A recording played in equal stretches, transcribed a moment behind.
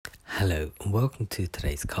Hello and welcome to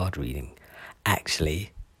today's card reading.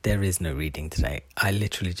 Actually, there is no reading today. I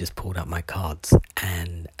literally just pulled out my cards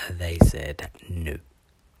and they said no.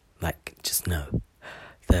 Just no.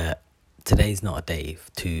 Today's not a day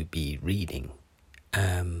to be reading.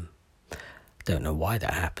 Don't know why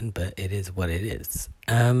that happened, but it is what it is.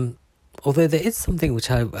 Although there is something which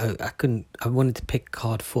I wanted to pick a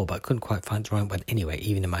card for, but I couldn't quite find the right one anyway,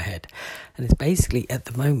 even in my head. And it's basically at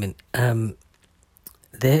the moment,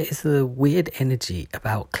 there is a weird energy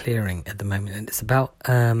about clearing at the moment, and it's about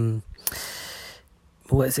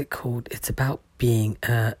what is it called? It's about being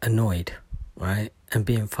annoyed, right, and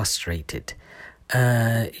being frustrated.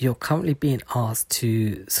 You're currently being asked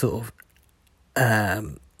to sort of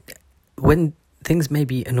when things may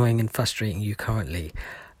be annoying and frustrating you currently,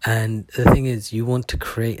 and the thing is, you want to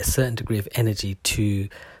create a certain degree of energy to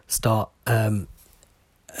start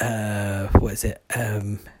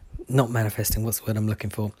not manifesting, what's the word I'm looking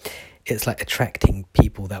for? It's like attracting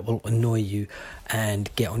people that will annoy you and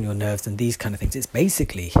get on your nerves and these kind of things. It's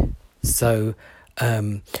basically so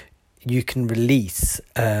you can release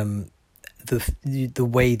the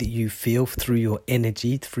way that you feel through your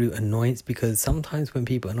energy, through annoyance, because sometimes when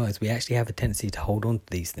people annoy us, we actually have a tendency to hold on to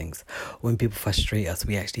these things. When people frustrate us,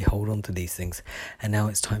 we actually hold on to these things. And now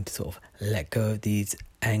it's time to sort of let go of these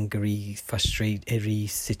angry, frustrated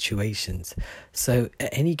situations. So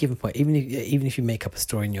at any given point, even if you make up a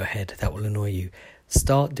story in your head that will annoy you,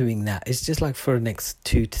 start doing that. It's just like for the next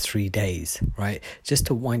 2 to 3 days, right? Just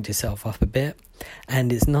to wind yourself up a bit.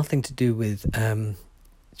 And it's nothing to do with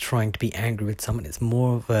trying to be angry with someone. It's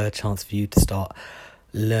more of a chance for you to start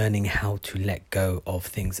learning how to let go of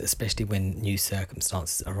things, especially when new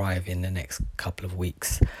circumstances arrive in the next couple of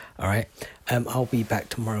weeks. All right. I'll be back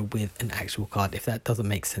tomorrow with an actual card. If that doesn't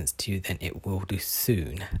make sense to you, then it will do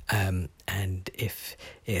soon. And if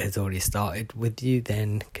it has already started with you,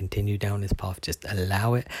 then continue down this path. Just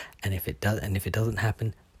allow it. And if it doesn't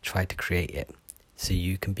happen, try to create it so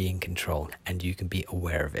you can be in control and you can be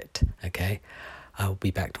aware of it. Okay. I'll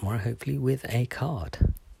be back tomorrow, hopefully with a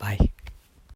card. Bye.